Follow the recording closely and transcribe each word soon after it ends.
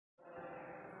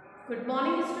Good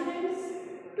morning students.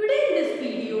 Today in this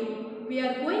video we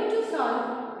are going to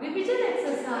solve revision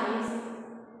exercise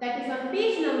that is on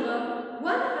page number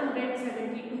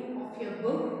 172 of your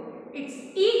book. It's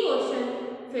E question,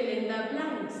 fill in the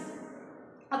blanks.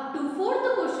 Up to fourth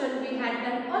question we had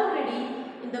done already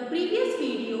in the previous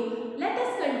video. Let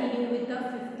us continue with the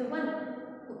fifth one.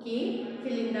 Okay,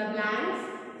 fill in the blanks.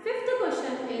 Fifth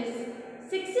question is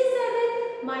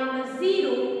 67 minus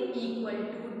 0 equal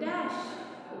to dash.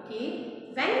 Okay,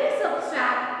 when we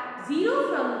subtract 0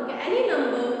 from any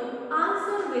number,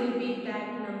 answer will be that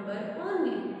number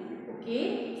only. Okay,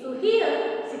 so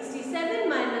here 67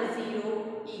 minus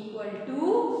 0 equal to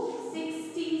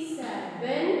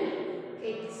 67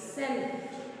 itself.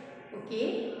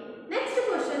 Okay, next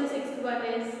question, sixth one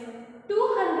is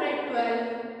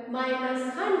 212 minus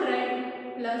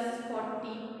 100 plus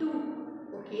 42.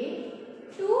 Okay,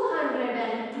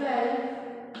 212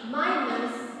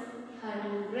 minus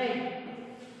 100.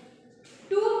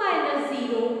 2 minus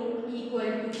 0 equal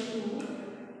to 2.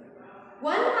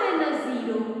 1 minus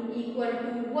 0 equal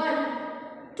to 1.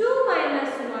 2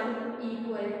 minus 1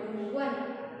 equal to 1.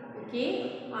 Okay,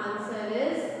 answer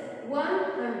is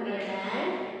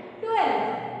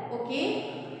 112. Okay,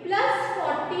 plus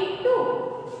 42.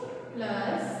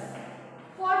 Plus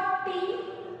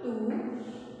 42.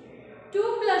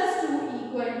 2 plus 2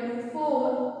 equal to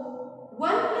 4. 1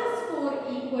 plus 4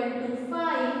 equal to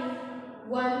 5.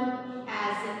 1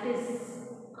 as it is.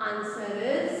 Answer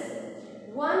is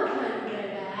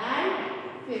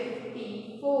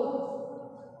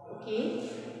 154. Okay.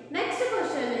 Next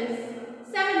question is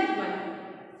seventh one.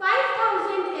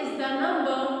 5000 is the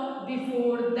number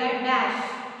before the dash.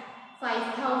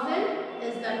 5000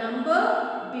 is the number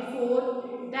before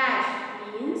dash,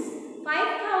 means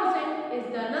 5000 is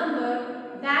the number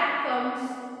that comes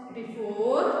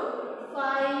before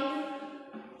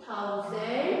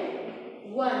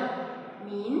 5001,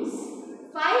 means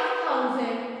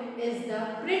 5000 is the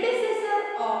predecessor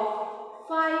of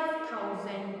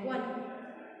 5001.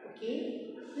 Okay,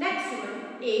 next one,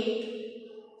 8.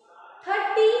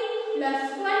 30 plus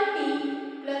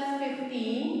 20 plus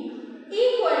 15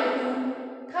 equal to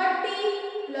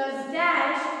 30 plus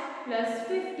dash plus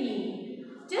 15.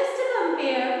 Just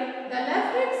compare the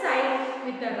left hand side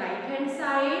with the right hand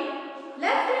side.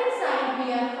 Left hand side we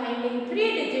are finding 3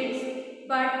 digits,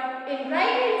 but in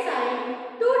right hand side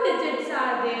 2 digits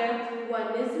are there,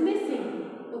 1 is missing.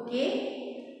 Okay,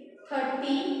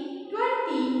 30,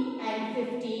 20 and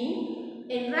 15.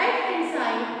 In right hand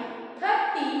side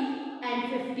 30 and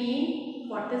 15,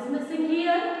 what is missing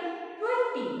here?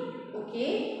 20.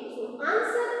 Okay, so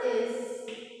answer is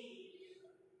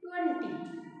 20.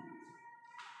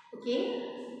 Okay,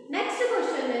 next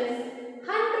question is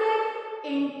 100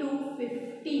 into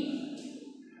 50.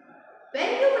 When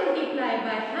you multiply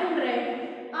by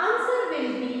 100, answer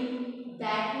will be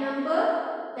that number,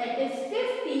 that is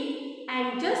 50,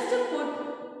 and just put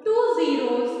 2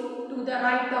 zeros to the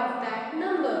right of that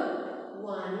number.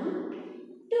 1,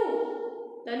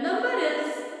 2. The number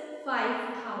is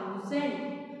 5000.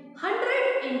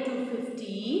 100 into 50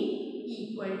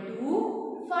 equal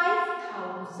to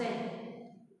 5000.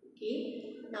 Okay.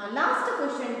 Now last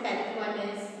question, 10th one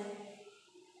is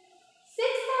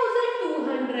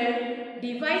 6200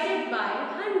 divided by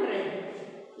 100.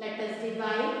 Let us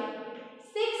divide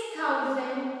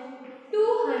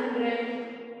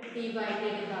 6200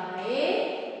 divided by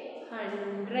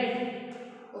 100.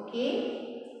 Okay,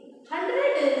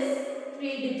 100 is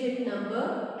 3-digit number.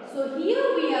 So here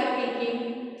we are taking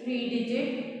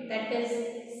 3-digit, that is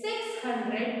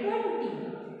 620.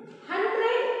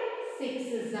 100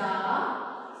 6s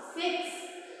are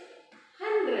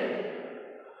 600.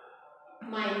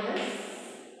 Minus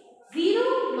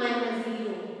 0 minus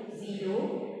 0, 0.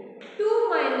 2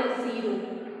 minus 0,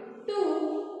 2.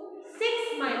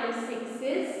 6 minus 6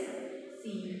 is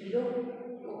 0.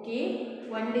 Okay,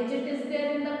 1 digit is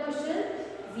there in the question.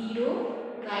 0.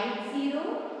 Write 0.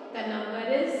 The number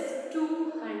is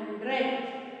 200.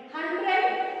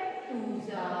 100 2s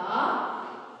are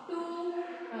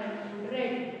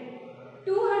 200.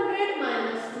 200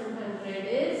 minus 200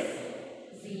 is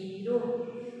 0.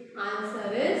 Answer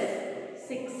is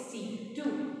 62.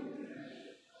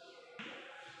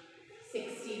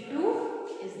 62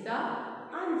 is the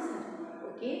answer.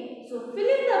 Okay, so fill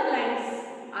in the blanks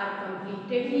are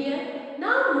completed here.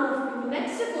 Now move to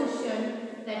next question,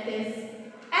 that is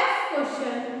F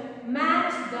question,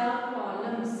 match the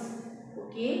columns.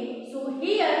 Okay, so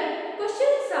here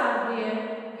questions are there.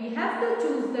 We have to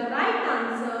choose the right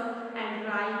answer and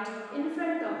write in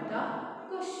front of the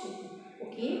question.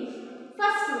 Okay,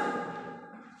 first one,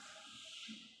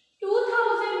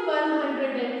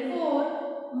 2100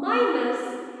 2104 minus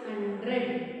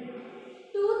 100.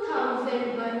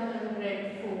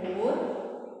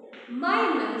 2104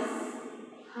 minus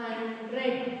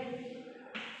 100.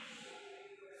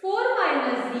 4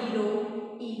 minus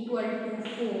 0 equal to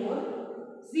 4.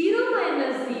 0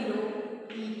 minus 0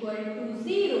 equal to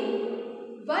 0.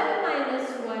 1 minus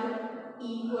 1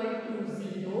 equal to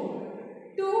 0.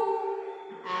 2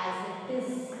 as it is.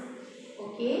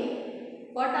 Okay.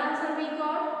 What answer we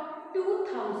got?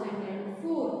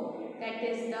 2004. That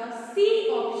is the C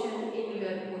option in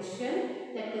your question.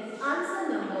 That is answer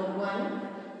number 1.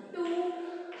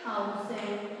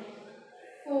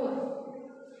 2004.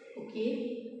 Okay.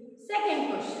 Second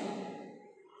question.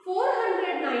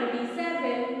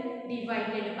 497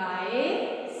 divided by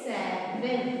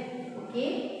 7.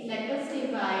 Okay. Let us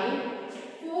divide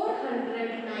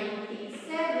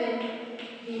 497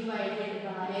 divided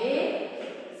by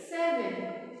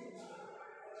 7.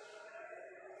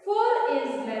 4 is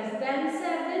less than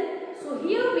 7. So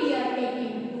here we are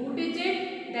taking 2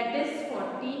 digits, that is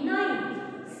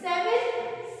 49. 7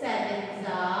 sevens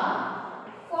are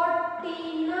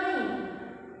 49.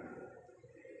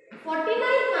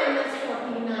 49 minus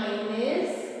 49 is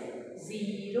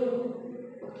 0.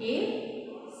 Okay.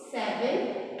 7.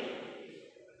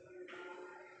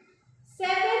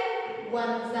 7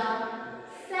 ones are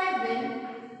 7.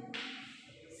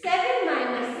 7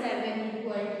 minus 7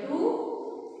 equal to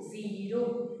 0.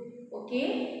 Okay.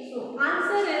 So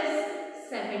answer is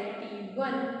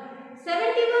 71.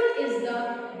 71 is the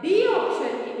D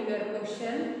option in your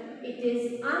question. It is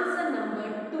answer number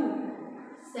 2.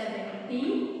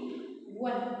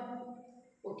 71.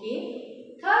 Okay.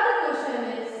 Third question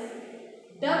is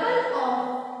double of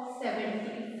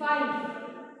 75.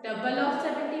 Double of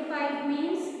 75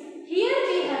 means here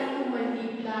we have to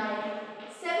multiply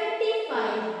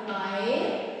 75 by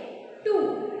 2.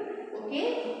 Okay.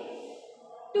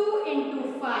 2 into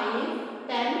 5,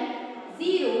 10,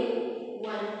 0,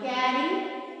 1 carry.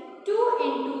 2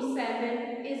 into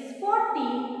 7 is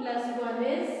 40 plus 1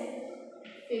 is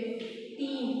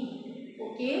 15.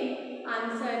 Okay.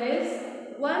 Answer is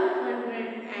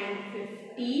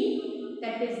 150.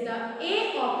 That is the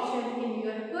A option in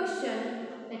your question.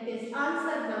 That is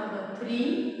answer number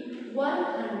 3.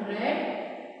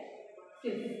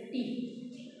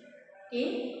 150. Okay.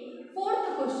 Fourth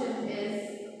question is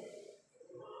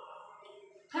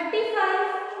 35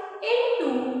 into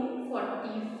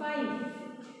 45.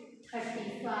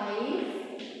 35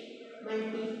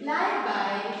 multiplied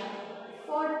by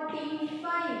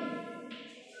 45.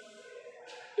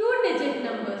 2-digit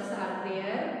numbers are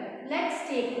there. Let's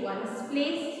take ones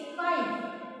place. 5.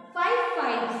 5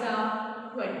 5s are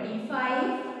 25.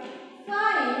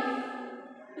 5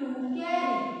 2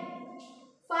 carry.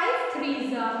 5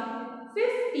 3s are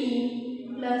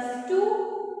 15 plus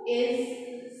 2 is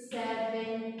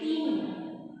 17.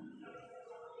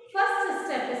 First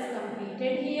step is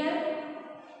completed here.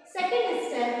 Second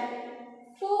step,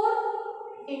 4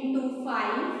 into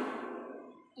 5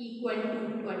 equal to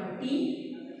 20.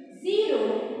 0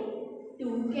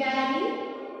 2 carry.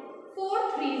 4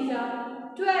 3s are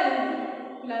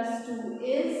 12 plus 2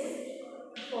 is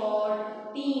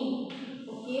 14.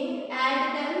 Okay, add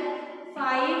them.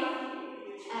 5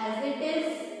 as it is.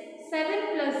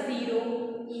 7 plus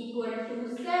 0 equal to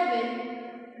 7.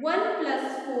 1 plus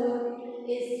 4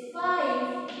 is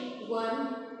 5.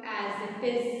 1 as it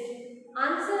is.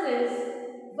 Answer is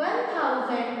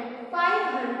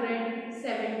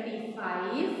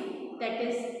 1575. That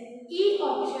is E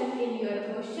option in your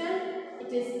question.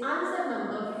 It is answer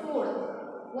number 4.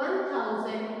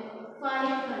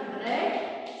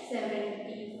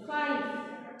 1575.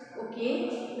 Okay.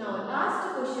 Now last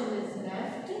question is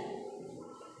left.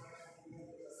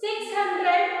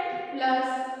 600 plus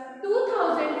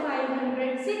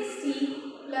 2560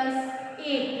 plus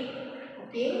 8.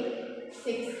 Okay.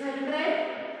 600,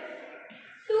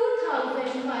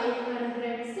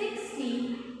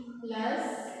 2560 plus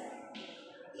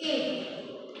 8.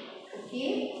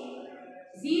 Okay.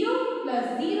 0 plus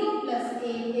 0 plus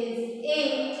 8 is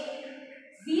 8.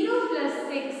 0 plus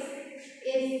 6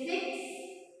 is 6.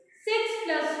 6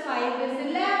 plus 5 is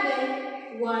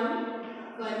 11.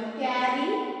 1 carry.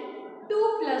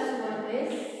 2 plus 1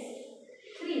 is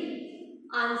 3.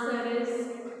 Answer is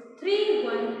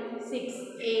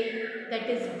 3168. That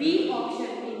is B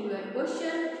option in your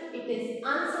question. It is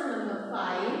answer number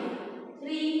 5.